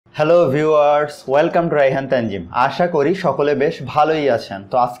Hello viewers, welcome to Raihan Tanzim. আশা করি সকলে বেশ ভালোই আছেন।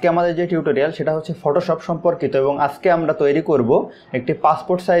 তো আজকে আমাদের যে টিউটোরিয়াল সেটা হচ্ছে ফটোশপ সম্পর্কিত এবং আজকে আমরা তৈরি করব একটি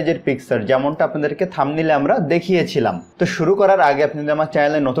পাসপোর্ট সাইজের পিকচার, যেমনটা আপনাদেরকে থাম্বনেইলে আমরা দেখিয়েছিলাম। তো শুরু করার আগে আপনি যদি আমার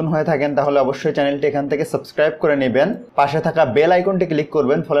চ্যানেলে নতুন হয়ে থাকেন তাহলে অবশ্যই চ্যানেলটি এখান থেকে সাবস্ক্রাইব করে নেবেন, পাশে থাকা বেল আইকনটি ক্লিক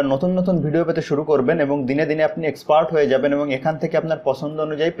করবেন, ফলে নতুন নতুন ভিডিও পেতে শুরু করবেন এবং দিনে দিনে আপনি এক্সপার্ট হয়ে যাবেন এবং এখান থেকে আপনার পছন্দ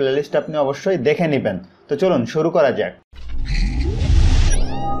অনুযায়ী প্লেলিস্ট আপনি অবশ্যই দেখে নেবেন। তো চলুন শুরু করা যাক।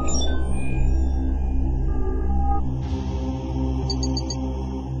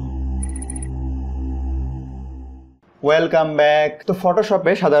 Welcome back. তো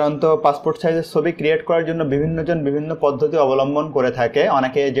ফটোশপে সাধারণত পাসপোর্ট সাইজের ছবি ক্রিয়েট করার জন্য বিভিন্নজন বিভিন্ন পদ্ধতি অবলম্বন করে থাকে।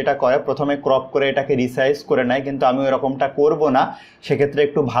 অনেকে যেটা করে প্রথমে ক্রপ করে এটাকে রিসাইজ করে নেয়, কিন্তু আমি এরকমটা করব না, সেক্ষেত্রে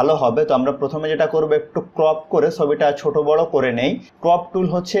একটু ভালো হবে। তো আমরা প্রথমে যেটা করব, একটু ক্রপ করে ছবিটা ছোট বড় করে নেই। ক্রপ টুল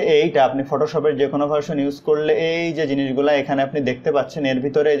হচ্ছে এইটা, আপনি ফটোশপের যে কোনো ভার্সন ইউজ করলে এই যে জিনিসগুলো এখানে আপনি দেখতে পাচ্ছেন, এর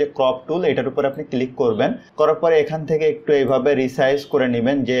ভিতরে এই যে ক্রপ টুল, এটার উপর আপনি ক্লিক করবেন। করার পরে এখান থেকে একটু এইভাবে রিসাইজ করে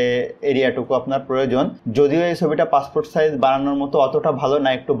নেবেন যে এরিয়াটুকু আপনার প্রয়োজন। যদিও এই ছবিটা পাসপোর্ট সাইজ বানানোর মতো অতটা ভালো না,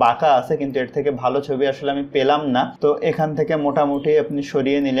 একটু বাঁকা আছে, কিন্তু এর থেকে ভালো ছবি আসলে আমি পেলাম না। তো এখান থেকে মোটামুটি আপনি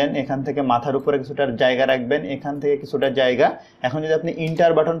সরিয়ে নিলেন। এখান থেকে মাথার উপরে কিছুটা জায়গা রাখবেন, এখান থেকে কিছুটা জায়গা। এখন যদি আপনি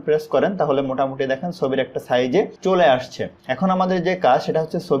ইন্টার বাটন প্রেস করেন তাহলে মোটামুটি দেখেন ছবির একটা সাইজে চলে আসছে। এখন আমাদের যে কাজ সেটা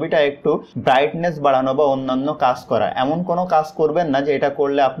হচ্ছে ছবিটা একটু ব্রাইটনেস বাড়ানো বা অন্যান্য কাজ করা। এমন কোনো কাজ করবেন না যে এটা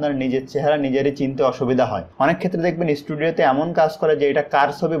করলে আপনার নিজের চেহারা নিজেরই চিনতে অসুবিধা হয়। অনেক ক্ষেত্রে দেখবেন স্টুডিওতে এমন কাজ করে যে এটা কার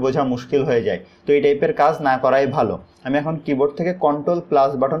ছবি বোঝা মুশকিল হয়ে যায়। তো এই টাইপের কাজ না করাই ভালো। আমি এখন কিবোর্ড থেকে কন্ট্রোল+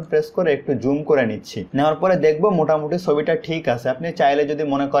 বাটন প্রেস করে একটু জুম করে নিচ্ছি। নেওয়ার পরে দেখবো মোটামুটি ছবিটা ঠিক আছে। আপনি চাইলে যদি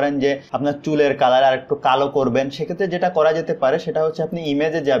মনে করেন যে আপনার চুলের কালার আর একটু কালো করবেন, সেক্ষেত্রে যেটা করা যেতে পারে সেটা হচ্ছে আপনি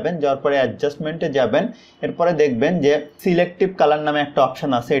ইমেজে যাবেন, যাওয়ার পরে অ্যাডজাস্টমেন্টে যাবেন। এরপরে দেখবেন যে সিলেক্টিভ কালার নামে একটা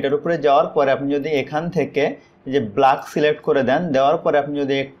অপশন আছে, এটার উপরে যাওয়ার পরে আপনি যদি এখান থেকে যে ব্ল্যাক সিলেক্ট করে দেন, দেওয়ার পরে আপনি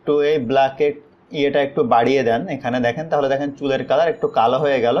যদি একটু এই ব্ল্যাকের এটা একটু বাড়িয়ে দেন এখানে দেখেন, তাহলে দেখেন চুলের কালার একটু কালো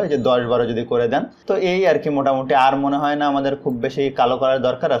হয়ে গেল। এই যে 10-12 যদি করে দেন, তো এই আর কি মোটামুটি। আর মনে হয় না আমাদের খুব বেশি কালো করার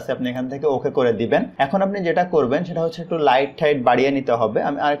দরকার আছে। আপনি এখান থেকে ওকে করে দিবেন। এখন আপনি যেটা করবেন সেটা হচ্ছে একটু লাইট টাইট বাড়িয়ে নিতে হবে।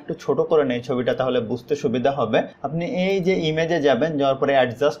 আমি আর একটু ছোট করে নেই ছবিটা, তাহলে বুঝতে সুবিধা হবে। আপনি এই যে ইমেজে যাবেন, যাওয়ার পরে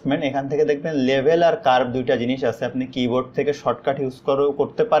অ্যাডজাস্টমেন্ট, এখান থেকে দেখবেন লেভেল আর কার্ভ দুইটা জিনিস আছে। আপনি কিবোর্ড থেকে শর্টকাট ইউজ করেও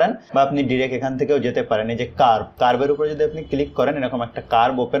করতে পারেন বা আপনি ডিরেক্ট এখান থেকেও যেতে পারেন। এই যে কার্ভের উপরে যদি আপনি ক্লিক করেন, এরকম একটা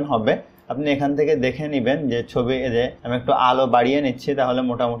কার্ভ ওপেন হবে। আপনি এখান থেকে দেখে নেবেন যে ছবি যে আমি একটু আলো বাড়িয়ে নিচ্ছি, তাহলে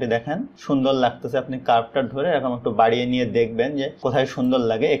মোটামুটি দেখেন সুন্দর লাগতেছে। আপনি কার্ভটা ধরে এরকম একটু বাড়িয়ে নিয়ে দেখবেন যে কোথায় সুন্দর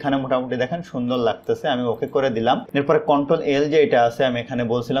লাগে। এখানে মোটামুটি দেখেন সুন্দর লাগতেছে। আমি ওকে করে দিলাম। এরপরে কন্ট্রোল-L যে এটা আছে, আমি এখানে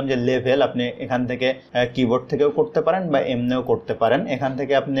বলছিলাম যে লেভেল, আপনি এখান থেকে কিবোর্ড থেকেও করতে পারেন বা এমনিও করতে পারেন। এখান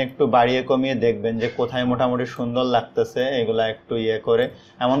থেকে আপনি একটু বাড়িয়ে কমিয়ে দেখবেন যে কোথায় মোটামুটি সুন্দর লাগতেছে। এগুলা একটু করে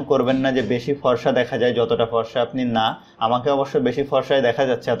এমন করবেন না যে বেশি ফর্সা দেখা যায়, যতটা ফর্সা আপনি না। আমাকে অবশ্য বেশি ফর্সায় দেখা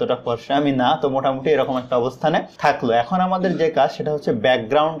যাচ্ছে, এতটা ফর্সা আমি না। তো মোটামুটি এরকম একটা অবস্থানে থাকলো। এখন আমাদের যে কাজ সেটা হচ্ছে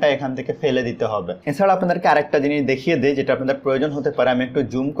ব্যাকগ্রাউন্ডটা এখান থেকে ফেলে দিতে হবে। এছাড়া আপনাদেরকে আরেকটা জিনিস দেখিয়ে দিই যেটা আপনাদের প্রয়োজন হতে পারে। আমি একটু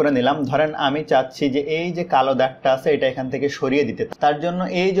জুম করে নিলাম। ধরেন আমি চাচ্ছি যে এই যে কালো দাগটা আছে এটা এখান থেকে সরিয়ে দিতে। তার জন্য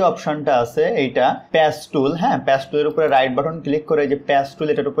এই যে অপশনটা আছে এইটা প্যাচ টুল, হ্যাঁ, প্যাচ টুলের উপরে রাইট বাটন ক্লিক করে যে প্যাচ টুল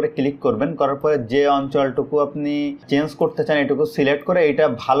এটার উপরে ক্লিক করবেন। করার পরে যে অঞ্চলটুকু আপনি চেঞ্জ করতে চান এটুকু সিলেক্ট করে এইটা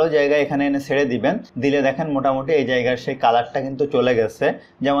ভালো জায়গায় এখানে এনে ছেড়ে দিবেন। দিলে দেখেন মোটামুটি এই জায়গার সেই কালারটা কিন্তু চলে গেছে।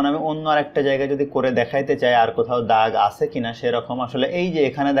 যেমন আমি অন্য আরেকটা জায়গায় যদি করে দেখাইতে চাই আর কোথাও দাগ আছে কিনা সেরকম, আসলে এই যে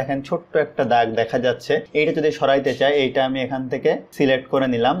এখানে দেখেন ছোট্ট একটা দাগ দেখা যাচ্ছে, এইটা যদি সরাইতে চাই এইটা আমি এখান থেকে সিলেক্ট করে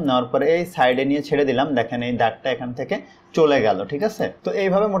নিলাম। নেওয়ার পরে এই সাইডে নিয়ে ছেড়ে দিলাম, দেখেন এই দাগটা এখান থেকে চলে গেল। ঠিক আছে। তো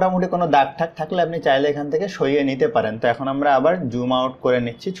এইভাবে মোটামুটি কোনো দাগ ঠাক থাকলে আপনি চাইলে এখান থেকে সরিয়ে নিতে পারেন। তো এখন আমরা আবার জুম আউট করে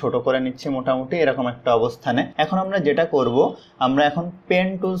নিচ্ছি, ছোট করে নিচ্ছি মোটামুটি এরকম একটা অবস্থানে। এখন আমরা যেটা করব, আমরা এখন পেন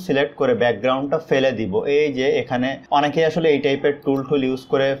টুল সিলেক্ট করে ব্যাকগ্রাউন্ডটা ফেলে দিব। এই যে এখানে অনেকেই আসলে এই টাইপের টুল ইউজ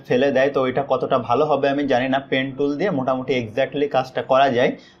করে ফেলে দেয়, তো ওইটা কতটা ভালো হবে আমি জানি না। পেন টুল দিয়ে মোটামুটি এক্স্যাক্টলি কাজটা করা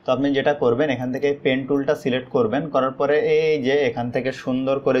যায়। তো আপনি যেটা করবেন এখান থেকে পেন টুলটা সিলেক্ট করবেন। করার পরে এই যে এখান থেকে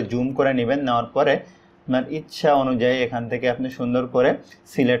সুন্দর করে জুম করে নেবেন। নেওয়ার পরে আপনার ইচ্ছা অনুযায়ী এখান থেকে আপনি সুন্দর করে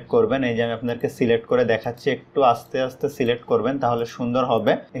সিলেক্ট করবেন। এই যে আমি আপনাদেরকে সিলেক্ট করে দেখাচ্ছি, একটু আস্তে আস্তে সিলেক্ট করবেন তাহলে সুন্দর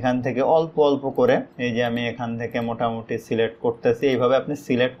হবে। এখান থেকে অল্প অল্প করে এই যে আমি এখান থেকে মোটামুটি সিলেক্ট করতেছি। এইভাবে আপনি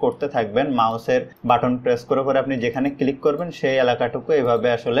সিলেক্ট করতে থাকবেন, মাউসের বাটন প্রেস করে করে আপনি যেখানে ক্লিক করবেন সেই এলাকাটুকু এইভাবে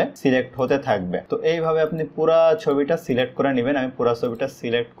আসলে সিলেক্ট হতে থাকবে। তো এইভাবে আপনি পুরো ছবিটা সিলেক্ট করে নেবেন। আমি পুরো ছবিটা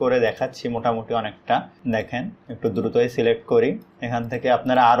সিলেক্ট করে দেখাচ্ছি মোটামুটি অনেকটা। দেখেন একটু দ্রুতই সিলেক্ট করি। এখান থেকে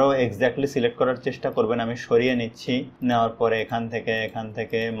আপনারা আরো এক্স্যাক্টলি সিলেক্ট করার চেষ্টা করবেন। করবেন আমি সরিয়ে নিচ্ছি। নেওয়ার পরে এখান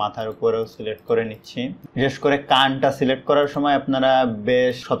থেকে মাথার উপরেও সিলেক্ট করে নিচ্ছি। বিশেষ করে কানটা সিলেক্ট করার সময় আপনারা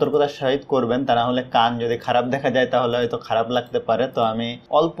বেশ সতর্কতার সহিত করবেন, তা না হলে কান যদি খারাপ দেখা যায় তাহলে হয়তো খারাপ লাগতে পারে। তো আমি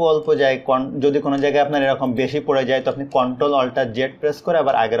অল্প অল্প যদি কোনো জায়গায় আপনার এরকম বেশি পড়ে যায় তো আপনি কন্ট্রোল অল্টার জেড প্রেস করে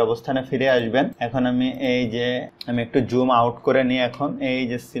আবার আগের অবস্থানে ফিরে আসবেন। এখন আমি একটু জুম আউট করে নিই। এখন এই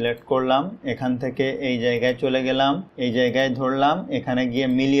যে সিলেক্ট করলাম, এখান থেকে এই জায়গায় চলে গেলাম, এই জায়গায় ধরলাম, এখানে গিয়ে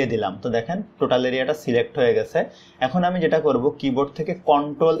মিলিয়ে দিলাম। তো দেখেন টোটাল এরিয়াটা সিলেক্ট হয়ে গেছে। এখন আমি যেটা করব, কিবোর্ড থেকে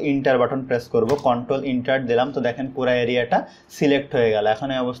কন্ট্রোল ইন্টার বাটন প্রেস করব, কন্ট্রোল ইন্টার দিলাম। তো দেখেন পুরো এরিয়াটা সিলেক্ট হয়ে গেল। এখন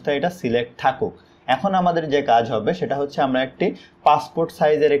এই অবস্থায় এটা সিলেক্ট থাকুক। এখন আমাদের যে কাজ হবে সেটা হচ্ছে আমরা একটি পাসপোর্ট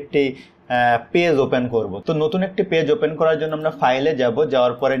সাইজের একটি পেজ ওপেন করব। তো নতুন একটি পেজ ওপেন করার জন্য আমরা ফাইলে যাব,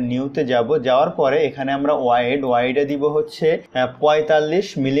 যাওয়ার পরে নিউতে যাব, যাওয়ার পরে এখানে আমরা ওয়াইডে দিব হচ্ছে 45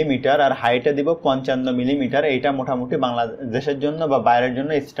 মিলিমিটার আর হাইটে দিব 55 মিলিমিটার। এইটা মোটামুটি বাংলাদেশের জন্য বা বাইরের জন্য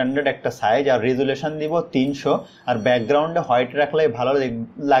স্ট্যান্ডার্ড একটা সাইজ। আর রেজুলেশন দিব 300। আর ব্যাকগ্রাউন্ডে হোয়াইট রাখলে ভালো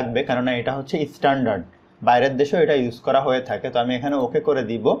লাগবে, কেননা এটা হচ্ছে স্ট্যান্ডার্ড, বাইরের দেশেও এটা ইউজ করা হয়ে থাকে। তো আমি এখানে ওকে করে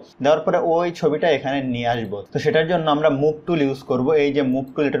দিব। দেওয়ার পরে ওই ছবিটা এখানে নিয়ে আসবো। তো সেটার জন্য আমরা মুভ টুল ইউজ করব। এই যে মুভ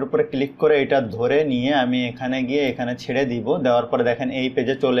টুল, এটার উপরে ক্লিক করে এটা ধরে নিয়ে আমি এখানে গিয়ে এখানে ছেড়ে দিব। দেওয়ার পরে দেখেন এই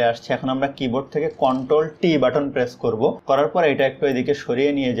পেজে চলে আসছে। এখন আমরা কিবোর্ড থেকে কন্ট্রোল টি বাটন প্রেস করব। করার পরে এটা একটু এদিকে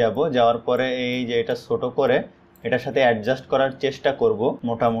সরিয়ে নিয়ে যাব। যাওয়ার পরে এই যে এটা ছোট করে এটার সাথে অ্যাডজাস্ট করার চেষ্টা করব,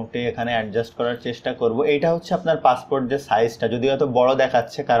 মোটামুটি এখানে অ্যাডজাস্ট করার চেষ্টা করব। এইটা হচ্ছে আপনার পাসপোর্ট যে সাইজটা, যদিও এত বড়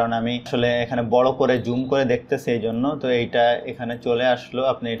দেখাচ্ছে কারণ আমি আসলে এখানে বড় করে জুম করে দেখতেছি এই জন্য। তো এইটা এখানে চলে আসলো,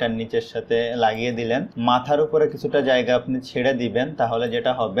 আপনি এটা নিচের সাথে লাগিয়ে দিলেন। মাথার উপরে কিছুটা জায়গা আপনি ছেড়ে দিবেন, তাহলে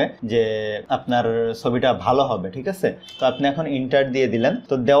যেটা হবে যে আপনার ছবিটা ভালো হবে, ঠিক আছে। তো আপনি এখন ইন্টার দিয়ে দিলেন।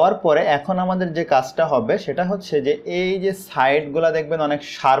 তো দেওয়ার পরে এখন আমাদের যে কাজটা হবে সেটা হচ্ছে যে এই যে সাইডগুলা দেখবেন অনেক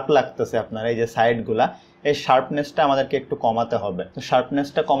শার্প লাগতেছে আপনার, এই যে সাইডগুলা, এই শার্পনেসটা আমাদেরকে একটু কমাতে হবে। তো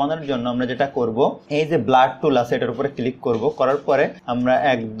শার্পনেসটা কমানোর জন্য আমরা যেটা করব, এই যে ব্লাড টুল আছে এটার উপরে ক্লিক করব। করার পরে আমরা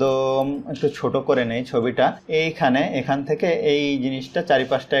একদম একটু ছোট করে নেই ছবিটা। এখান থেকে এই জিনিসটা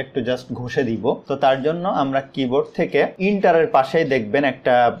চারিপাশটা একটু জাস্ট ঘষে দিব। তো তার জন্য আমরা কিবোর্ড থেকে ইন্টারের পাশেই দেখবেন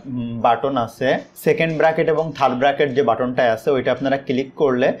একটা বাটন আছে, সেকেন্ড ব্র্যাকেট এবং থার্ড ব্র্যাকেট যে বাটনটা আছে ওইটা আপনারা ক্লিক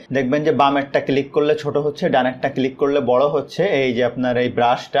করলে দেখবেন যে বামেরটা ক্লিক করলে ছোট হচ্ছে, ডানেরটা ক্লিক করলে বড় হচ্ছে। এই যে আপনার এই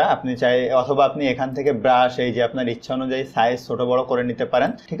ব্রাশটা আপনি চাই, অথবা আপনি এখান থেকে এই যে আপনার ইচ্ছা অনুযায়ী সাইজ ছোট বড় করে নিতে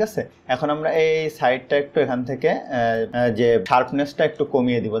পারেন, ঠিক আছে। এখন আমরা এই সাইডটা একটু এখান থেকে যে শার্পনেসটা একটু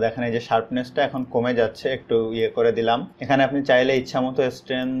কমিয়ে দিব। দেখেন এই যে শার্পনেসটা এখন কমে যাচ্ছে, একটু ইয়ে করে দিলাম। এখানে আপনি চাইলে ইচ্ছা মতো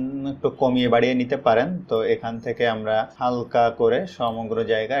স্ট্রেন একটু কমিয়ে বাড়িয়ে নিতে পারেন। তো এখান থেকে আমরা হালকা করে সমগ্র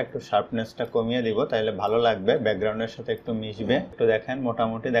জায়গা একটু শার্পনেসটা কমিয়ে দিব, তাইলে ভালো লাগবে, ব্যাকগ্রাউন্ডের সাথে একটু মিশবে। একটু দেখেন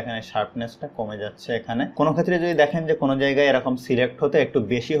মোটামুটি দেখেন এই শার্পনেসটা কমে যাচ্ছে। এখানে কোনো ক্ষেত্রে যদি দেখেন যে কোনো জায়গায় এরকম সিলেক্ট হতে একটু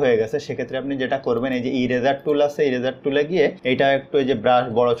বেশি হয়ে গেছে, সেক্ষেত্রে আপনি যেটা করবেন, এই যে ইরেজার টুল আছে, ইরেজার টুলে গিয়ে এটা একটু এই যে ব্রাশ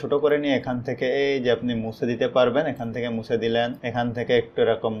বড় ছোট করে নিয়ে এখান থেকে এই যে আপনি মুছে দিতে পারবেন। এখান থেকে মুছে দিলেন, এখান থেকে একটু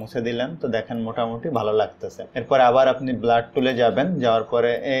এরকম মুছে দিলেন। তো দেখেন মোটামুটি ভালো লাগতেছে। এরপর আবার আপনি ব্লাড টুলে যাবেন, যাওয়ার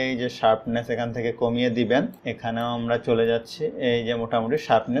পরে এই যে শার্পনেস এখান থেকে কমিয়ে দিবেন। এখানেও আমরা চলে যাচ্ছি, এই যে মোটামুটি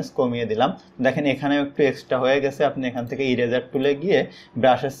শার্পনেস কমিয়ে দিলাম। দেখেন এখানেও একটু এক্সট্রা হয়ে গেছে। আপনি এখান থেকে ইরেজার টুলে গিয়ে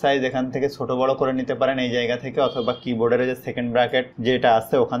ব্রাশের সাইজ এখান থেকে ছোট বড় করে নিতে পারেন এই জায়গা থেকে, অথবা কিবোর্ডের যে সেকেন্ড ব্র্যাকেট যেটা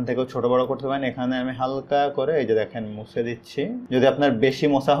আছে ওখান থেকেও ছোট বড় করতে পারেন। এখানে আমি হালকা করে এই যে দেখেন মুছে দিচ্ছি। যদি আপনার বেশি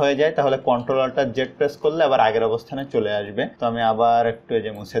মোছা হয়ে যায় তাহলে কন্ট্রোল অল্টার জেড প্রেস করলে আবার আগের অবস্থানে চলে আসবে। তো আমি আবার একটু এই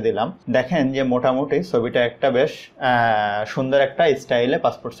যে মুছে দিলাম। দেখেন যে মোটামুটি ছবিটা একটা বেশ সুন্দর একটা স্টাইলে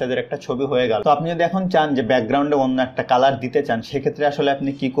পাসপোর্ট সাইজের একটা ছবি হয়ে গেল। তো আপনি যদি এখন চান যে ব্যাকগ্রাউন্ডে অন্য একটা কালার দিতে চান, সেক্ষেত্রে আসলে আপনি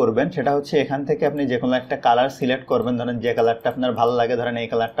কি করবেন, সেটা হচ্ছে এখান থেকে আপনি যে কোনো একটা কালার সিলেক্ট করবেন। ধরেন যে কালারটা আপনার ভালো লাগে, ধরেন এই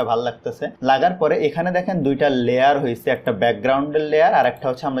কালারটা ভালো লাগতেছে। লাগার পরে এখানে দেখেন দুইটা লেয়ার হয়েছে, একটা ব্যাকগ্রাউন্ডের লেয়ার আর একটা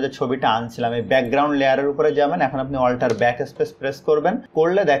হচ্ছে আমরা যে ছবিটা আনছিলাম এই ব্যাকগ্রাউন্ড লেয়ারের উপরে যাবেন। এখন আপনি অল্টার ব্যাক স্পেস প্রেস করবেন,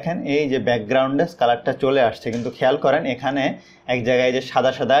 করলে দেখেন এই যে ব্যাকগ্রাউন্ডে কালারটা চলে আসছে। কিন্তু খেয়াল করেন এখানে এক জায়গায় যে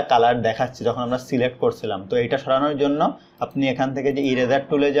সাদা সাদা কালার দেখাচ্ছে যখন আমরা সিলেক্ট করছিলাম। তো এটা সরানোর জন্য আপনি এখান থেকে যে ইরেজার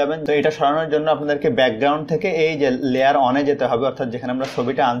টুলে যাবেন। তো এটা সরানোর জন্য আপনাদেরকে ব্যাকগ্রাউন্ড থেকে এই যে লেয়ার অনে যেতে হবে, অর্থাৎ যেখানে আমরা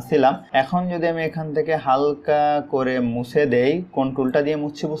ছবিটা আনছিলাম। এখন যদি আমি এখান থেকে হালকা করে মুছে দেই, কোন টুলটা দিয়ে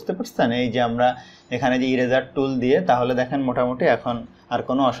মুছছি বুঝতে পারছেন, এই যে আমরা এখানে যে ইরেজার টুল দিয়ে, তাহলে দেখেন মোটামুটি এখন আর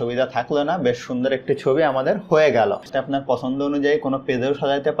কোনো অসুবিধা থাকলো না, বেশ সুন্দর একটি ছবি আমাদের হয়ে গেল। আপনার পছন্দ অনুযায়ী কোনো পেজেও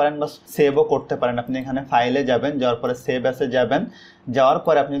সাজাইতে পারেন বা সেভও করতে পারেন। আপনি এখানে ফাইলে যাবেন, যাওয়ার পরে সেভ অ্যাসে যাবেন, যাওয়ার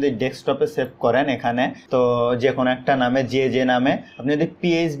পরে আপনি যদি ডেস্কটপে সেভ করেন এখানে, তো যে কোনো একটা নামে যে নামে আপনি যদি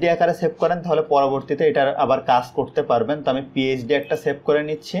পিএইচডি আকারে সেভ করেন তাহলে পরবর্তীতে এটার আবার কাজ করতে পারবেন। তো আমি পিএইচডি একটা সেভ করে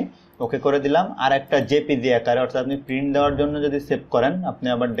নিচ্ছি, ওকে করে দিলাম। আর একটা জেপিজি আকারে, অর্থাৎ আপনি প্রিন্ট দেওয়ার জন্য যদি সেভ করেন, আপনি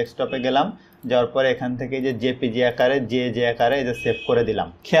আবার ডেস্কটপে গেলাম, যাওয়ার পরে এখান থেকে যে জেপিজি আকারে যে আকারে এই যে সেভ করে দিলাম।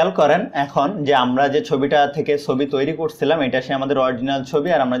 খেয়াল করেন এখন যে আমরা যে ছবিটা থেকে ছবি তৈরি করছিলাম এটা সে আমাদের অরিজিনাল ছবি,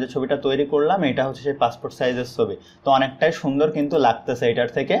 আর আমরা যে ছবিটা তৈরি করলাম এটা হচ্ছে সেই পাসপোর্ট সাইজের ছবি। তো অনেকটাই সুন্দর কিন্তু লাগতেছে,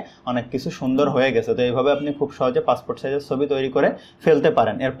 এটার থেকে অনেক কিছু সুন্দর হয়ে গেছে। তো এইভাবে আপনি খুব সহজে পাসপোর্ট সাইজের ছবি তৈরি করে ফেলতে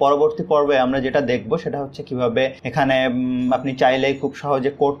পারেন। এর পরবর্তী পর্বে আমরা যেটা দেখবো সেটা হচ্ছে কিভাবে এখানে আপনি চাইলেই খুব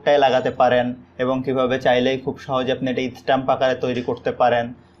সহজে কোডটাই লাগাতে পারেন, এবং কিভাবে চাইলেই খুব সহজে আপনি এটা স্ট্যাম্প আকারে তৈরি করতে পারেন,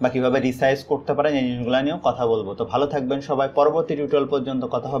 বা কিভাবে রিসাইজ করতে পারেন, এই জিনিসগুলো নিয়েও কথা বলবো। তো ভালো থাকবেন সবাই, পরবর্তী টিউটোরিয়াল পর্যন্ত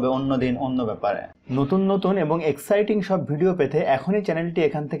কথা হবে অন্য দিন অন্য ব্যাপারে। নতুন নতুন এবং এক্সাইটিং সব ভিডিও পেতে এখনই চ্যানেলটি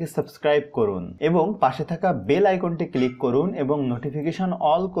এখান থেকে সাবস্ক্রাইব করুন এবং পাশে থাকা বেল আইকনটি ক্লিক করুন এবং নোটিফিকেশন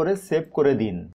অল করে সেভ করে দিন।